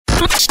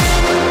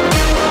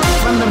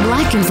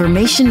Black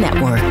Information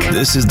Network.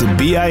 This is the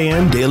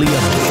BIN Daily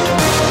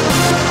Update.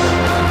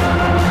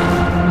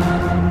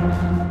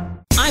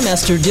 I'm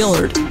Esther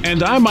Dillard.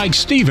 And I'm Mike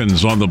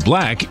Stevens on the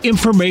Black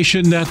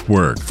Information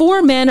Network.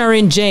 4 men are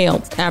in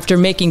jail after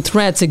making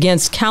threats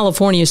against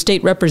California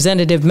State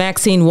Representative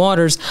Maxine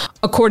Waters.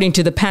 According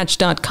to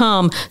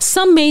thepatch.com,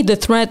 some made the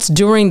threats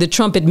during the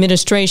Trump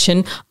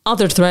administration.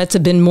 Other threats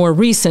have been more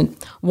recent.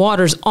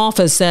 Waters'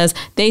 office says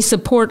they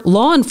support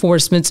law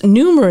enforcement's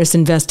numerous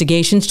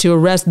investigations to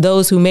arrest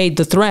those who made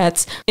the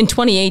threats. In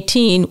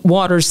 2018,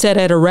 Waters said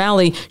at a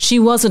rally she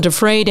wasn't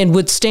afraid and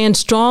would stand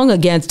strong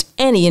against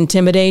any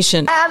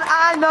intimidation. And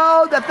I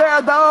know that there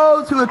are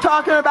those who are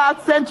talking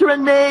about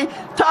censoring me,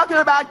 talking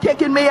about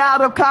kicking me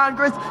out of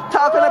Congress,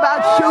 talking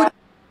about shooting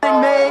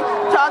me,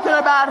 talking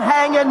about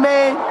hanging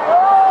me.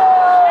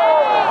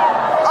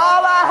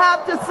 All I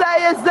have to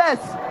say is this.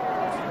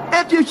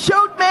 If you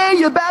shoot me,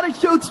 you better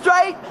shoot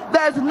straight.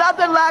 There's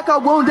nothing like a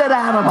wounded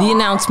animal. The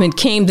announcement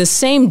came the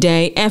same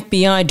day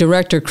FBI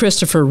Director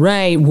Christopher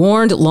Wray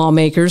warned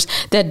lawmakers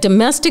that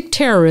domestic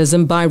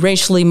terrorism by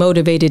racially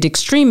motivated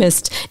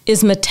extremists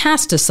is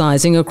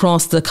metastasizing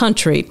across the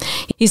country.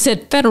 He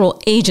said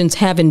federal agents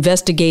have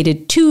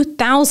investigated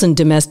 2,000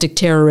 domestic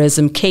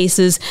terrorism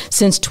cases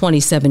since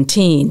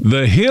 2017.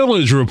 The Hill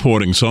is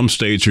reporting some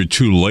states are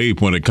too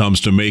late when it comes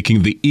to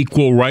making the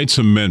Equal Rights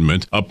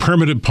Amendment a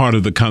permanent part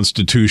of the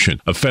Constitution.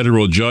 A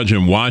federal judge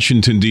in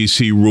Washington,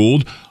 D.C.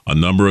 ruled a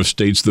number of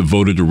states that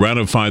voted to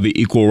ratify the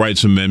Equal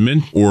Rights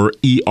Amendment, or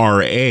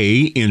ERA,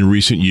 in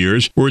recent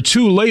years were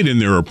too late in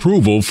their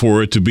approval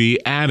for it to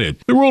be added.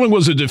 The ruling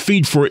was a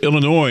defeat for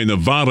Illinois,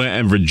 Nevada,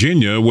 and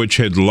Virginia, which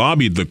had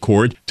lobbied the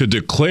court to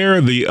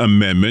declare the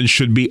amendment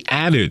should be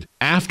added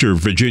after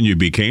Virginia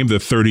became the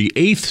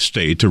 38th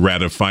state to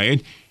ratify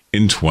it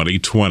in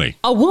 2020.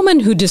 A woman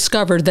who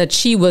discovered that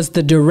she was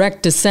the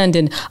direct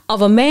descendant of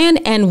a man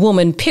and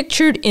woman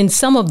pictured in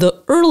some of the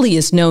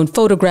earliest known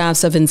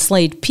photographs of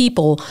enslaved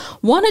people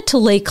wanted to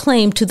lay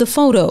claim to the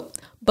photo,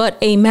 but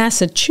a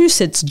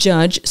Massachusetts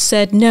judge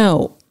said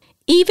no.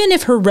 Even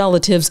if her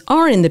relatives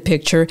are in the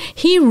picture,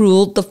 he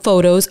ruled the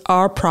photos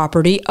are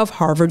property of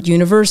Harvard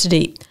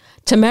University.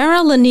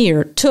 Tamara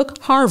Lanier took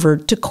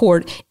Harvard to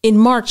court in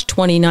March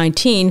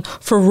 2019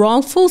 for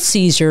wrongful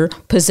seizure,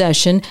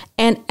 possession,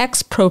 and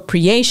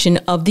expropriation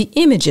of the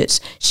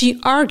images.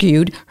 She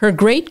argued her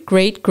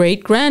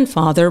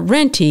great-great-great-grandfather,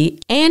 Renty,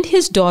 and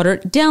his daughter,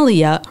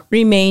 Delia,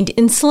 remained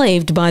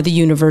enslaved by the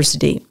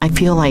university. I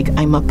feel like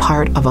I'm a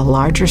part of a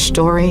larger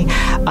story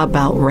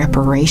about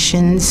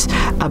reparations,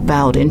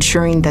 about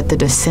ensuring that the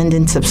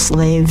descendants of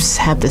slaves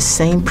have the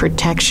same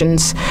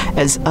protections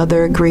as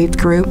other aggrieved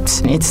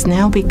groups. It's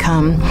now become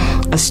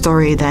a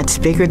story that's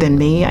bigger than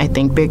me, I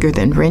think bigger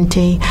than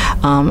Renty.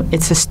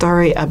 It's a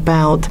story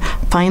about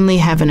finally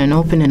having an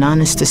open and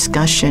honest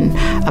discussion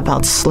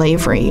about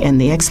slavery and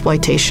the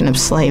exploitation of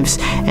slaves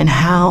and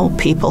how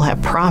people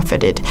have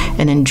profited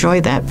and enjoy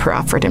that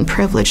profit and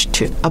privilege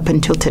up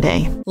until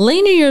today.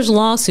 Lanier's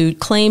lawsuit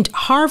claimed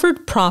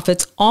Harvard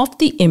profits off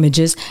the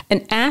images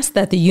and asked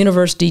that the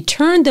university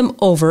turn them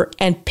over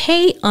and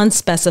pay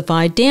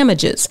unspecified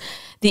damages.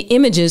 The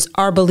images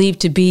are believed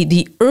to be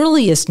the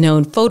earliest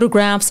known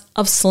photographs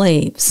of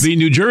slaves. The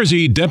New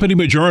Jersey Deputy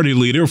Majority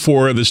Leader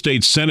for the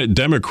state Senate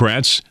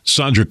Democrats,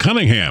 Sandra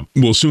Cunningham,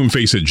 will soon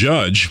face a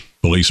judge.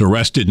 Police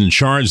arrested and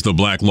charged the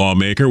black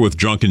lawmaker with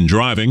drunken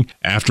driving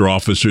after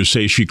officers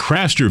say she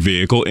crashed her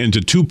vehicle into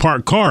 2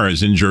 parked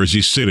cars in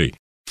Jersey City.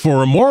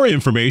 For more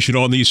information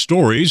on these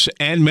stories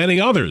and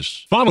many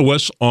others, follow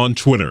us on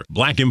Twitter,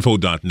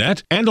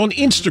 blackinfo.net, and on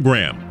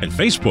Instagram and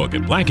Facebook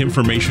at Black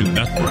Information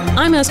Network.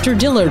 I'm Esther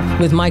Dillard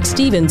with Mike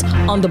Stevens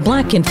on the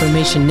Black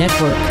Information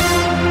Network.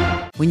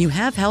 When you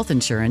have health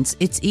insurance,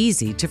 it's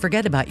easy to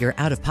forget about your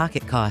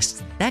out-of-pocket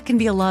costs. That can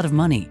be a lot of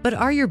money. But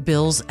are your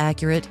bills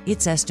accurate?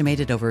 It's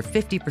estimated over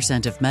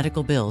 50% of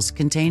medical bills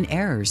contain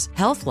errors.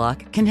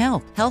 HealthLock can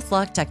help.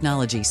 HealthLock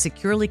technology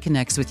securely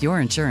connects with your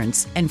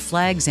insurance and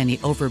flags any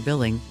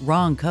overbilling,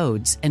 wrong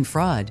codes, and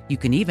fraud. You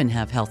can even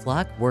have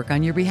HealthLock work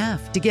on your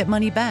behalf to get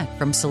money back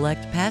from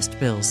select past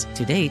bills.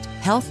 To date,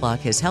 HealthLock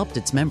has helped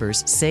its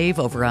members save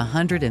over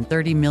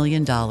 $130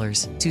 million.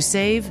 To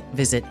save,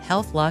 visit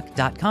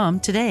healthlock.com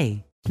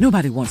today.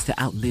 Nobody wants to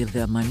outlive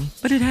their money,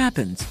 but it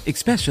happens,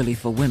 especially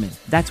for women.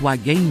 That's why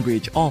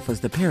Gainbridge offers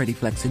the Parity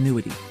Flex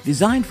annuity,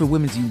 designed for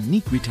women's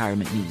unique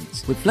retirement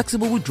needs, with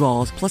flexible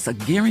withdrawals plus a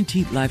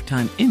guaranteed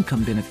lifetime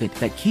income benefit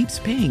that keeps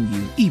paying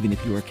you even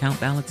if your account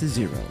balance is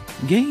zero.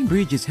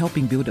 Gainbridge is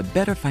helping build a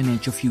better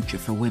financial future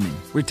for women.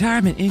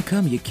 Retirement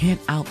income you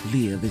can't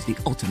outlive is the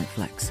ultimate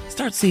flex.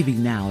 Start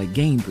saving now at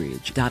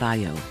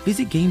Gainbridge.io.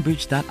 Visit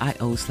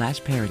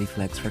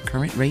Gainbridge.io/ParityFlex for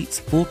current rates,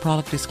 full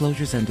product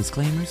disclosures and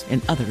disclaimers,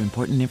 and other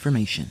important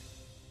information.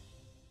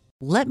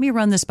 "Let me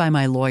run this by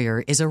my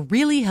lawyer" is a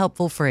really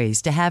helpful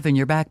phrase to have in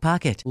your back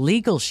pocket.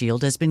 Legal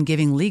Shield has been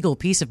giving legal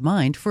peace of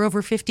mind for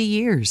over 50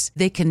 years.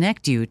 They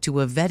connect you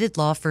to a vetted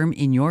law firm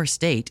in your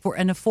state for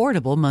an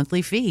affordable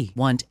monthly fee.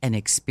 Want an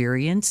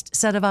experienced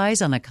set of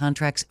eyes on a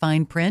contract's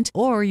fine print?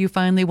 Or you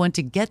finally want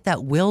to get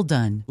that will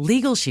done?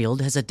 Legal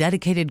Shield has a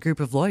dedicated group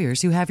of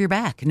lawyers who have your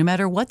back, no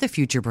matter what the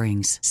future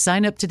brings.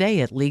 Sign up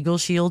today at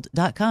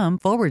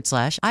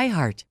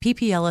LegalShield.com/iHeart.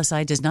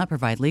 PPLSI does not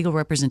provide legal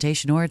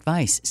representation or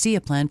advice. See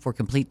a plan for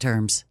complete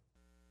terms.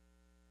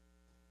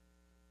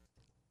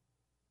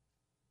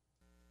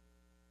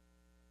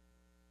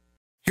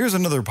 Here's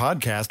another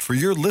podcast for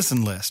your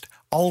listen list.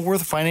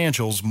 Allworth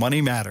Financial's Money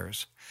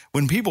Matters.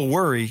 When people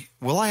worry,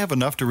 will I have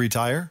enough to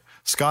retire?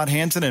 Scott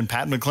Hansen and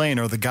Pat McClain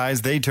are the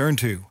guys they turn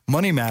to.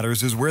 Money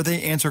Matters is where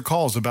they answer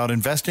calls about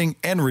investing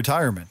and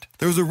retirement.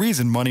 There's a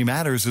reason Money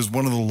Matters is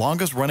one of the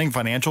longest-running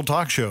financial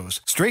talk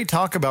shows. Straight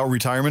talk about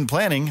retirement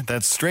planning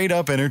that's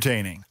straight-up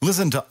entertaining.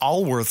 Listen to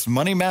Allworth's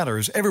Money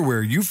Matters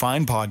everywhere you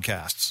find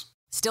podcasts.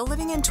 Still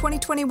living in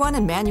 2021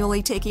 and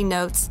manually taking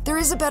notes? There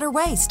is a better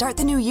way. Start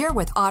the new year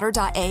with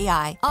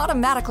Otter.ai.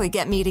 Automatically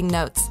get meeting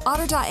notes.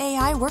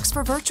 Otter.ai works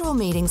for virtual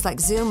meetings like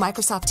Zoom,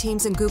 Microsoft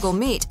Teams, and Google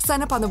Meet.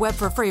 Sign up on the web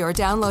for free or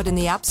download in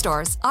the app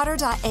stores.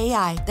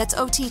 Otter.ai. That's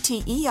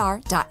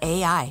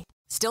OTTER.ai.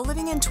 Still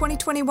living in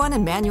 2021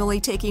 and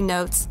manually taking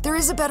notes? There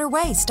is a better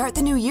way. Start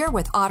the new year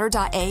with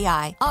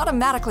Otter.ai.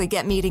 Automatically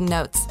get meeting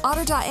notes.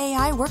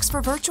 Otter.ai works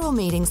for virtual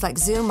meetings like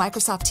Zoom,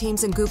 Microsoft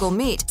Teams, and Google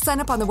Meet. Sign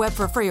up on the web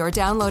for free or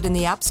download in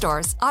the app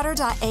stores.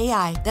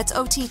 Otter.ai. That's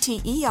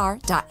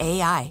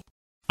OTTER.ai.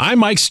 I'm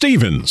Mike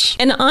Stevens.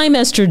 And I'm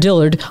Esther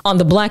Dillard on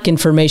the Black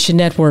Information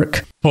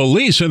Network.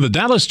 Police in the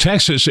Dallas,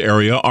 Texas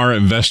area are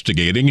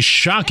investigating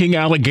shocking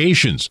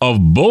allegations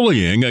of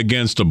bullying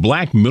against a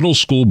black middle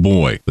school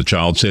boy. The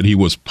child said he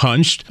was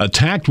punched,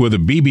 attacked with a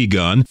BB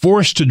gun,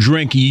 forced to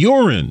drink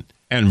urine,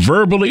 and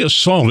verbally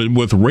assaulted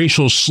with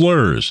racial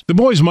slurs. The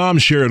boy's mom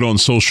shared on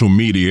social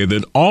media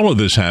that all of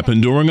this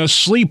happened during a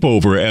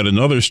sleepover at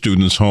another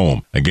student's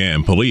home.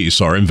 Again, police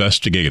are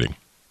investigating.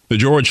 The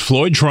George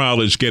Floyd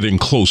trial is getting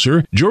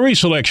closer. Jury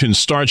selection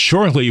starts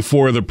shortly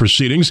for the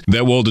proceedings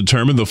that will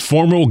determine the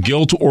formal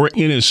guilt or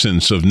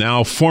innocence of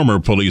now former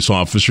police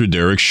officer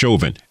Derek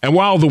Chauvin. And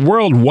while the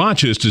world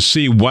watches to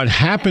see what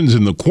happens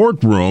in the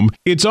courtroom,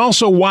 it's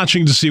also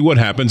watching to see what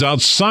happens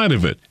outside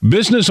of it.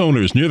 Business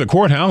owners near the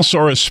courthouse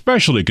are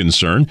especially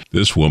concerned.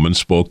 This woman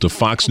spoke to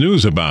Fox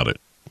News about it.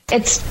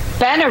 It's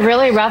been a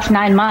really rough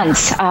 9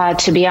 months,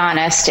 to be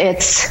honest.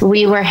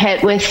 We were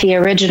hit with the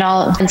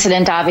original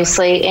incident,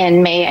 obviously,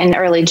 in May and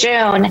early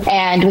June,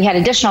 and we had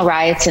additional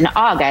riots in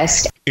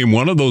August. In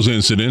one of those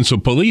incidents, a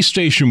police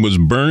station was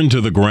burned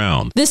to the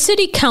ground. The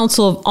City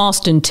Council of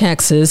Austin,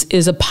 Texas,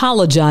 is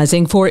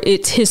apologizing for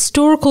its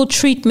historical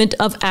treatment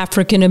of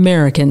African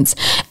Americans,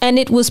 and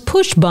it was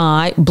pushed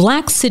by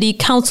Black City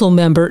Council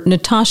member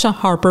Natasha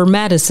Harper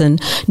Madison,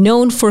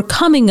 known for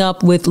coming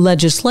up with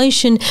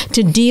legislation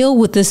to deal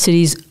with the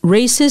city's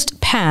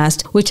racist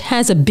past, which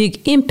has a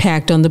big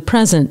impact on the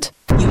present.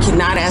 You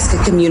cannot ask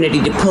a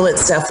community to pull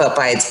itself up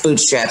by its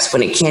bootstraps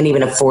when it can't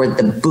even afford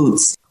the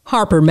boots.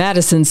 Harper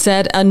Madison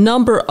said a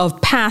number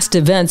of past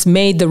events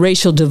made the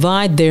racial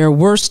divide there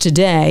worse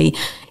today,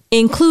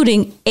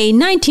 including a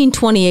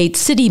 1928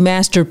 city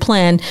master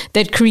plan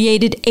that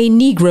created a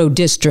Negro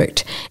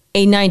district,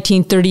 a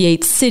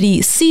 1938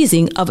 city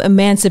seizing of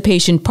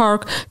Emancipation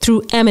Park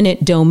through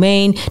eminent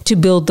domain to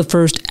build the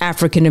first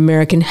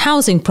African-American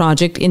housing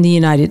project in the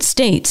United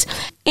States,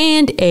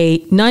 and a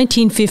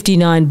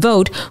 1959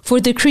 vote for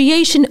the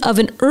creation of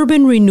an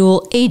urban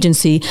renewal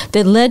agency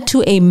that led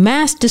to a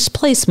mass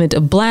displacement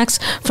of blacks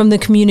from the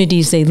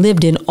communities they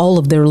lived in all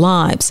of their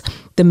lives.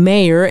 The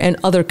mayor and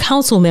other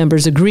council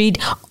members agreed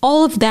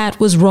all of that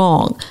was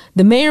wrong.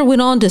 The mayor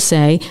went on to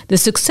say the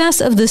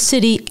success of the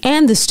city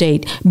and the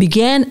state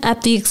began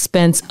at the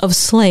expense of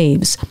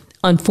slaves.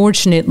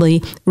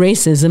 Unfortunately,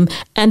 racism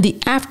and the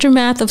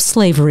aftermath of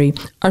slavery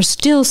are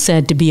still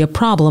said to be a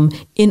problem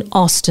in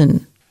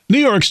Austin. New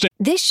York State.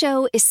 This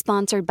show is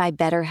sponsored by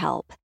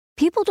BetterHelp.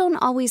 People don't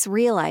always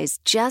realize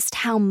just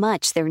how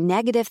much their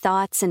negative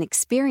thoughts and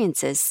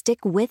experiences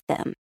stick with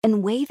them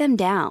and weigh them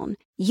down.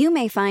 You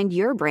may find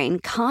your brain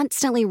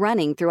constantly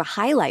running through a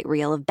highlight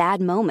reel of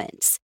bad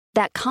moments.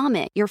 That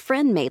comment your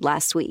friend made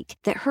last week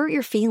that hurt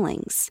your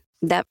feelings.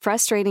 That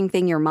frustrating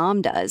thing your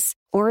mom does.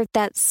 Or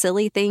that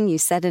silly thing you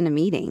said in a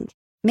meeting.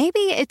 Maybe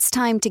it's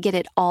time to get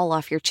it all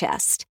off your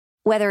chest.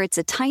 Whether it's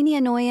a tiny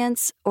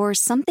annoyance or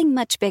something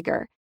much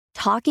bigger,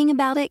 talking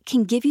about it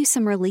can give you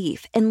some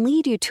relief and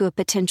lead you to a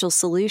potential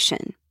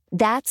solution.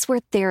 That's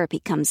where therapy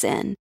comes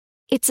in.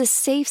 It's a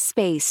safe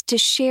space to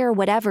share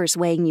whatever's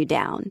weighing you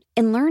down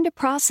and learn to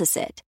process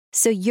it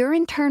so your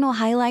internal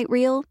highlight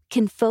reel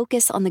can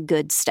focus on the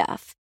good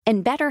stuff.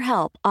 And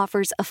BetterHelp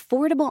offers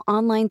affordable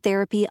online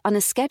therapy on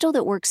a schedule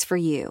that works for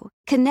you.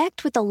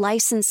 Connect with a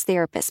licensed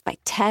therapist by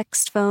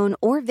text, phone,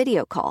 or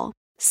video call.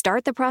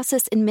 Start the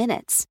process in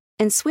minutes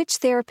and switch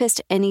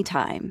therapist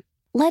anytime.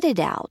 Let it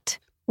out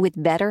with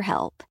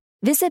BetterHelp.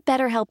 Visit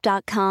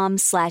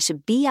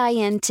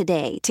BetterHelp.com/BIN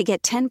today to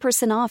get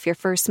 10% off your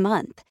first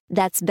month.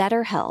 That's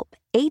BetterHelp,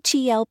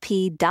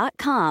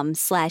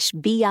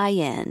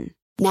 HELP.com/BIN.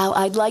 Now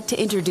I'd like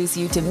to introduce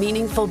you to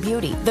Meaningful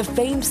Beauty, the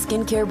famed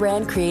skincare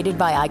brand created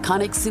by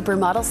iconic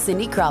supermodel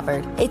Cindy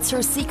Crawford. It's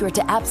her secret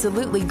to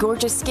absolutely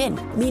gorgeous skin.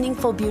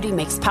 Meaningful Beauty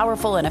makes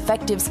powerful and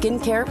effective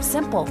skincare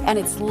simple, and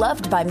it's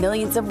loved by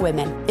millions of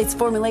women. It's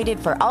formulated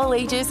for all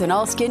ages and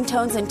all skin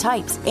tones and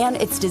types, and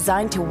it's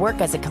designed to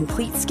work as a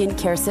complete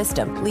skincare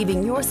system,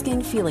 leaving your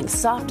skin feeling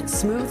soft,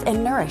 smooth,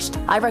 and nourished.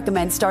 I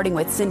recommend starting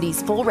with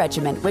Cindy's full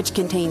regimen, which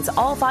contains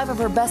all 5 of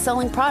her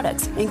best-selling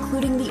products,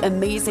 including the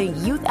amazing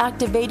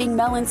youth-activating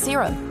Melon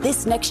Serum.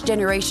 This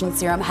next-generation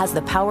serum has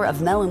the power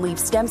of melon leaf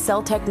stem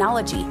cell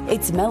technology.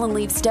 It's melon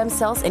leaf stem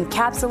cells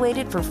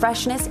encapsulated for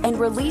freshness and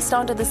released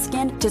onto the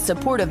skin to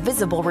support a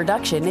visible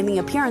reduction in the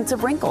appearance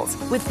of wrinkles.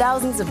 With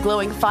thousands of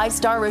glowing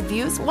 5-star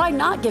reviews, why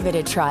not give it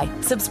a try?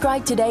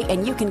 Subscribe today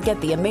and you can get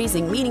the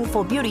amazing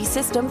Meaningful Beauty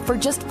system for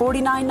just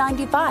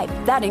 $49.95.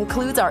 That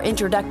includes our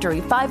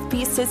introductory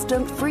 5-piece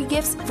system, free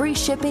gifts, free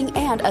shipping,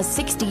 and a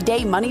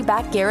 60-day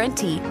money-back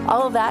guarantee.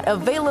 All of that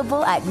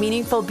available at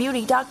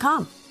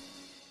meaningfulbeauty.com.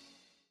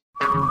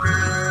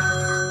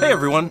 Hey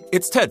everyone,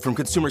 it's Ted from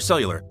Consumer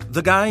Cellular,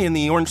 the guy in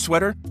the orange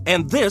sweater,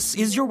 and this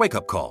is your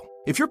wake-up call.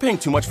 If you're paying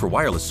too much for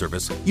wireless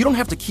service, you don't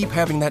have to keep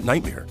having that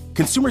nightmare.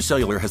 Consumer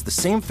Cellular has the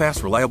same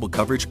fast, reliable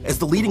coverage as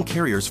the leading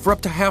carriers for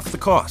up to half the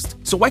cost.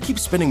 So why keep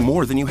spending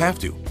more than you have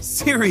to?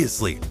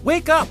 Seriously,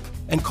 wake up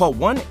and call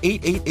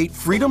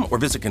 1-888-FREEDOM or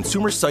visit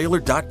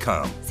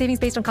consumercellular.com. Savings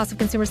based on cost of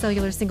Consumer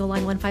Cellular single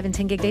line 1, 5, and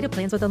 10 gig data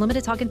plans with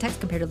unlimited talk and text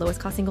compared to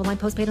lowest cost single line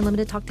postpaid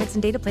unlimited talk, text,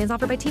 and data plans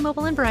offered by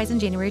T-Mobile and Verizon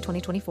January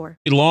 2024.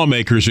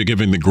 Lawmakers are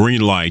giving the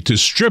green light to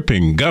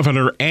stripping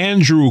Governor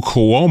Andrew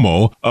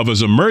Cuomo of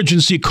his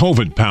emergency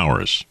COVID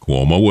powers.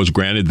 Cuomo was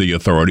granted the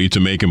authority to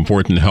make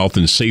important health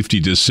and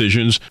safety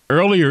decisions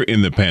earlier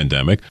in the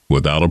pandemic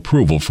without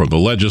approval from the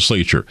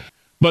legislature.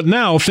 But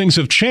now things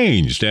have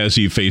changed as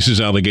he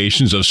faces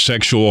allegations of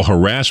sexual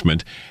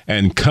harassment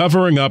and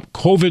covering up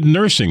COVID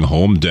nursing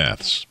home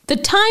deaths. The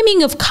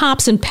timing of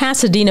cops in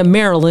Pasadena,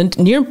 Maryland,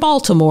 near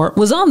Baltimore,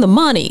 was on the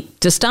money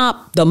to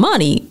stop the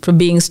money from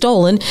being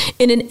stolen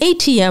in an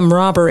ATM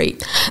robbery.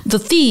 The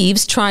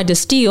thieves tried to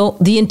steal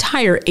the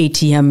entire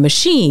ATM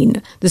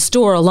machine. The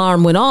store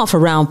alarm went off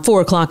around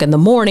 4 o'clock in the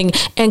morning,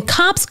 and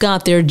cops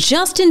got there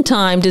just in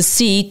time to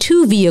see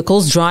 2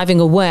 vehicles driving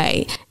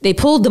away. They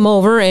pulled them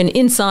over, and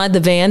inside the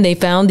van, they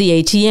found the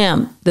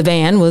ATM. The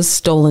van was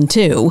stolen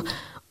too.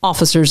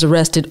 Officers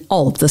arrested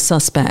all of the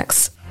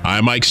suspects.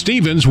 I'm Mike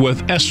Stevens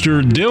with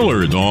Esther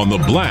Dillard on the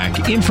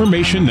Black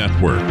Information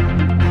Network.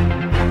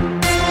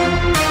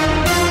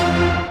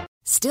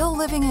 Still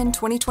living in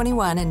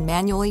 2021 and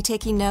manually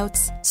taking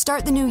notes?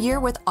 Start the new year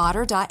with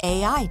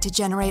Otter.ai to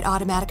generate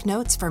automatic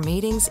notes for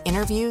meetings,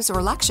 interviews,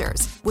 or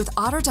lectures. With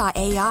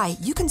Otter.ai,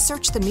 you can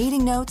search the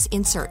meeting notes,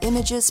 insert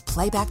images,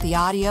 play back the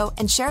audio,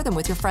 and share them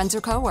with your friends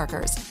or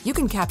coworkers. You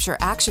can capture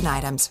action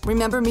items,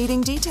 remember meeting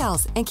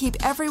details, and keep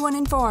everyone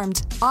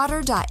informed.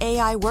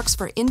 Otter.ai works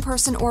for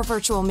in-person or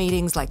virtual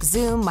meetings like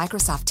Zoom,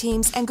 Microsoft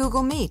Teams, and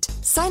Google Meet.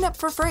 Sign up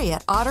for free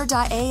at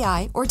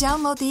Otter.ai or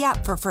download the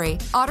app for free.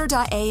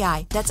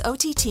 Otter.ai, that's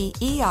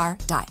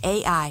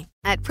OTTER.ai.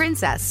 At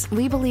Princess,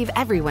 we believe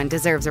everyone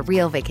deserves a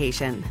real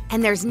vacation.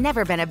 And there's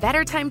never been a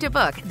better time to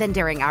book than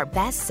during our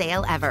best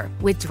sale ever.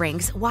 With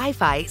drinks,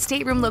 Wi-Fi,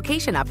 stateroom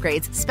location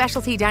upgrades,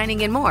 specialty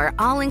dining, and more,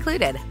 all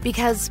included.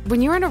 Because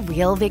when you're on a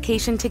real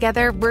vacation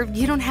together where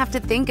you don't have to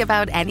think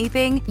about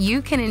anything,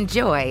 you can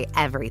enjoy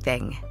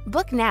everything.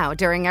 Book now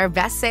during our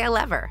best sale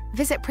ever.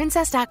 Visit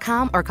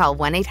princess.com or call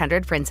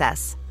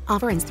 1-800-PRINCESS.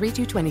 Offer ends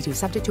 3/2/22,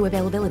 subject to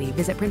availability.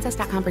 Visit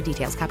princess.com for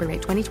details.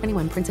 Copyright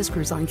 2021 Princess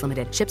Cruise Lines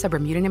Limited. Ships are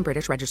Bermudan and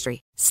British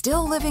Registry.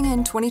 Still living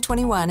in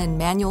 2021 and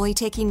manually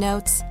taking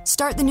notes?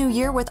 Start the new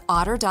year with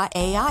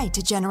Otter.ai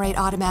to generate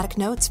automatic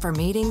notes for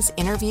meetings,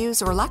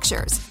 interviews, or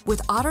lectures.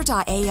 With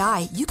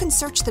Otter.ai, you can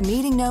search the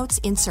meeting notes,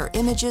 insert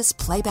images,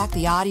 play back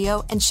the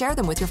audio, and share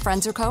them with your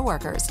friends or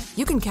coworkers.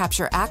 You can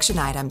capture action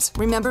items,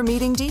 remember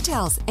meeting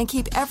details, and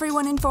keep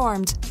everyone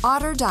informed.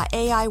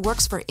 Otter.ai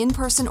works for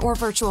in-person or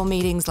virtual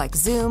meetings like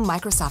Zoom,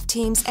 Microsoft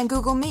Teams, and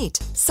Google Meet.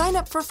 Sign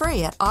up for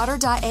free at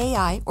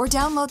Otter.ai or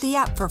download the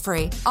app for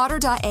free.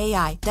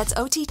 Otter.ai, that's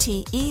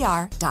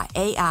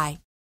OTTER.ai.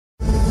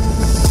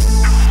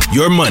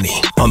 Your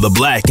money on the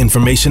Black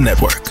Information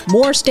Network.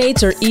 More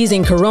states are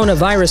easing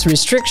coronavirus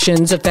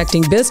restrictions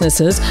affecting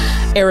businesses.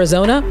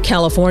 Arizona,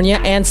 California,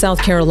 and South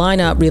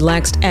Carolina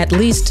relaxed at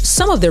least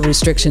some of their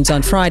restrictions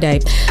on Friday.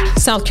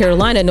 South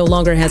Carolina no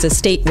longer has a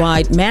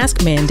statewide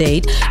mask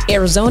mandate.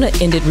 Arizona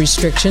ended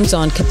restrictions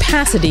on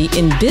capacity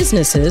in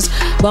businesses,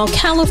 while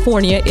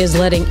California is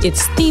letting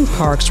its theme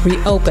parks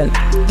reopen.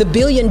 The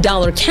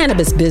billion-dollar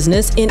cannabis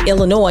business in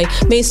Illinois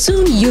may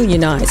soon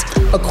unionize.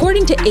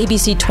 According to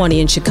ABC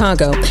 20 in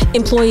Chicago,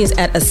 Employees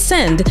at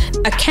Ascend,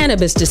 a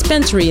cannabis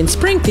dispensary in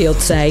Springfield,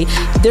 say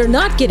they're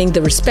not getting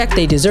the respect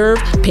they deserve,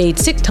 paid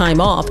sick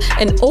time off,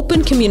 and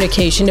open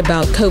communication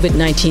about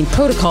COVID-19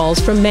 protocols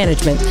from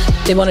management.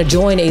 They want to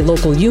join a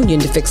local union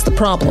to fix the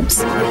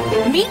problems.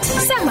 Meet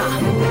Sema,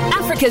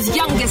 Africa's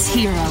youngest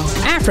hero.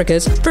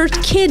 Africa's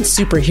first kids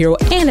superhero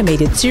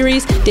animated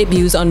series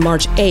debuts on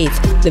March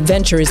 8th. The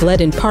venture is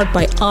led in part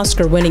by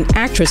Oscar-winning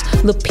actress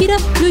Lupita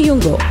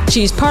Nyong'o.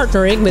 She's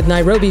partnering with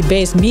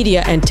Nairobi-based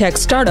media and tech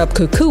startup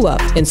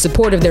Kukua in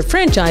support of their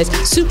franchise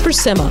Super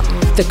Sema.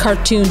 The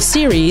cartoon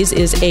series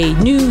is a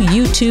new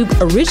YouTube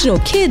original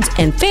kids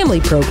and family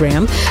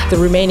program. The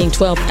remaining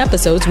 12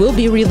 episodes will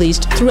be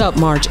released throughout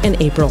March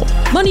and April.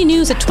 Money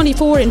news at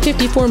 24 and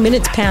 54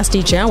 minutes past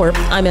each hour.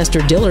 I'm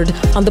Esther Dillard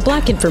on the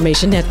Black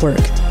Information Network.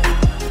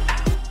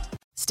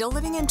 Still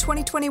living in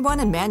 2021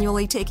 and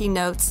manually taking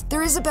notes?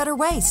 There is a better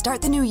way.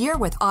 Start the new year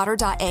with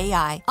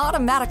Otter.ai.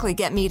 Automatically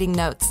get meeting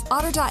notes.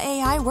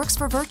 Otter.ai works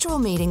for virtual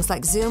meetings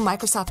like Zoom,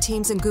 Microsoft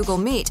Teams, and Google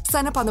Meet.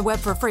 Sign up on the web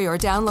for free or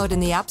download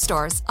in the app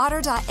stores.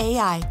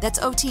 Otter.ai. That's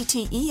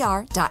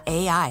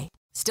OTTER.ai.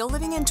 Still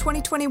living in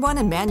 2021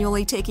 and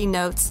manually taking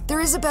notes? There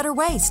is a better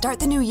way. Start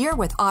the new year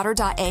with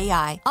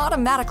Otter.ai.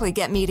 Automatically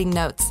get meeting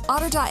notes.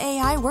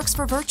 Otter.ai works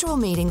for virtual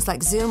meetings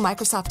like Zoom,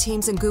 Microsoft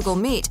Teams, and Google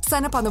Meet.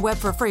 Sign up on the web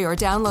for free or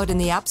download in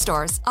the app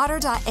stores.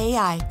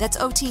 Otter.ai. That's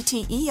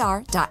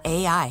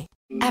OTTER.ai.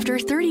 After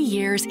 30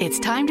 years, it's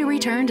time to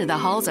return to the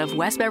halls of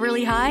West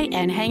Beverly High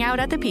and hang out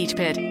at the Peach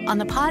Pit. On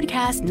the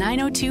podcast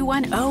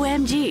 9021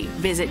 OMG,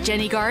 visit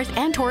Jenny Garth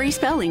and Tori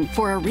Spelling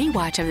for a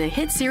rewatch of the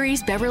hit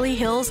series Beverly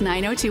Hills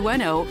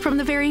 90210 from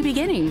the very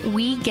beginning.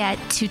 We get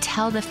to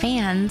tell the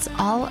fans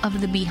all of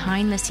the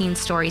behind-the-scenes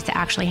stories that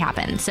actually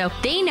happened. So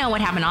they know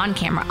what happened on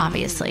camera,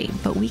 obviously,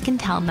 but we can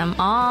tell them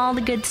all the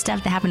good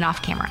stuff that happened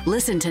off camera.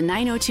 Listen to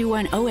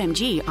 9021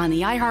 OMG on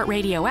the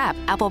iHeartRadio app,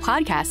 Apple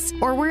Podcasts,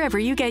 or wherever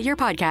you get your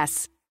podcasts.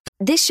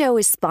 This show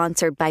is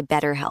sponsored by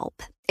BetterHelp.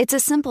 It's a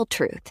simple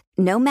truth.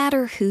 No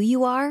matter who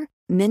you are,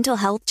 mental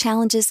health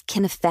challenges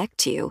can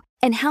affect you,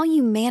 and how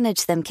you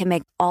manage them can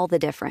make all the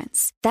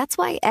difference. That's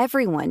why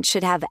everyone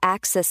should have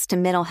access to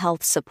mental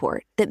health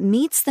support that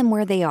meets them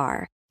where they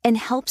are and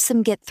helps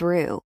them get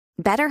through.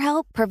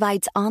 BetterHelp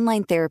provides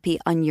online therapy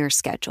on your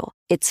schedule.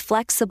 It's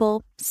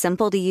flexible,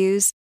 simple to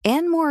use,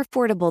 and more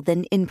affordable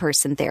than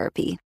in-person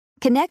therapy.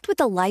 Connect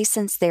with a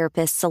licensed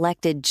therapist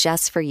selected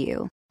just for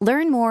you.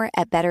 Learn more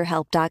at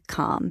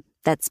BetterHelp.com.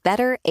 That's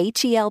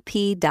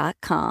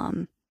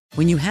BetterHelp.com.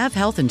 When you have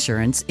health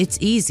insurance, it's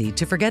easy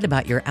to forget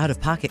about your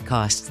out-of-pocket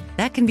costs.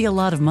 That can be a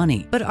lot of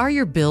money. But are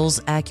your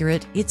bills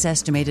accurate? It's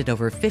estimated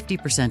over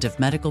 50% of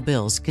medical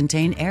bills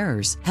contain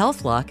errors.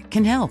 HealthLock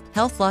can help.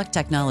 HealthLock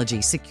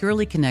technology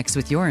securely connects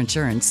with your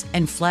insurance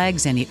and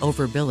flags any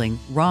overbilling,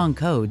 wrong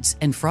codes,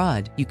 and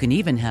fraud. You can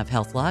even have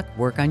HealthLock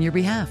work on your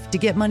behalf to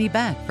get money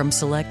back from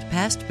select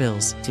past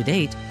bills. To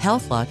date,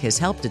 HealthLock has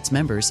helped its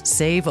members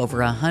save over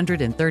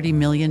 $130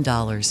 million.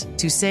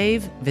 To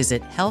save,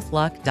 visit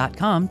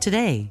healthlock.com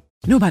today.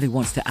 Nobody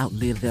wants to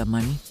outlive their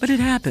money, but it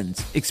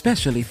happens,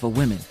 especially for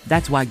women.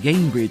 That's why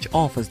Gainbridge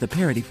offers the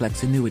Parity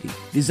Flex annuity,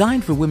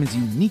 designed for women's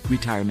unique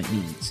retirement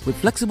needs, with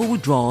flexible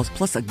withdrawals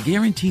plus a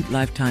guaranteed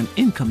lifetime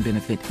income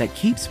benefit that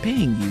keeps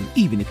paying you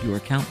even if your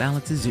account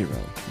balance is zero.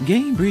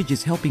 Gainbridge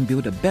is helping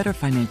build a better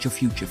financial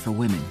future for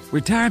women.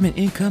 Retirement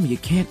income you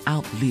can't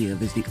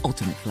outlive is the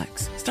ultimate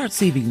flex. Start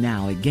saving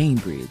now at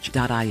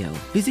Gainbridge.io.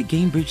 Visit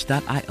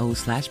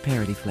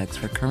Gainbridge.io/ParityFlex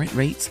for current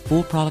rates,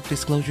 full product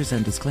disclosures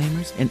and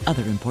disclaimers, and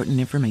other important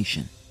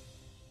information.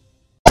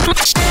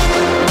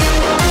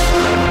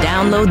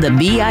 Download the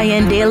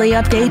BIN Daily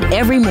Update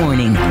every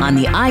morning on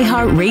the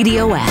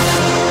iHeartRadio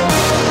app.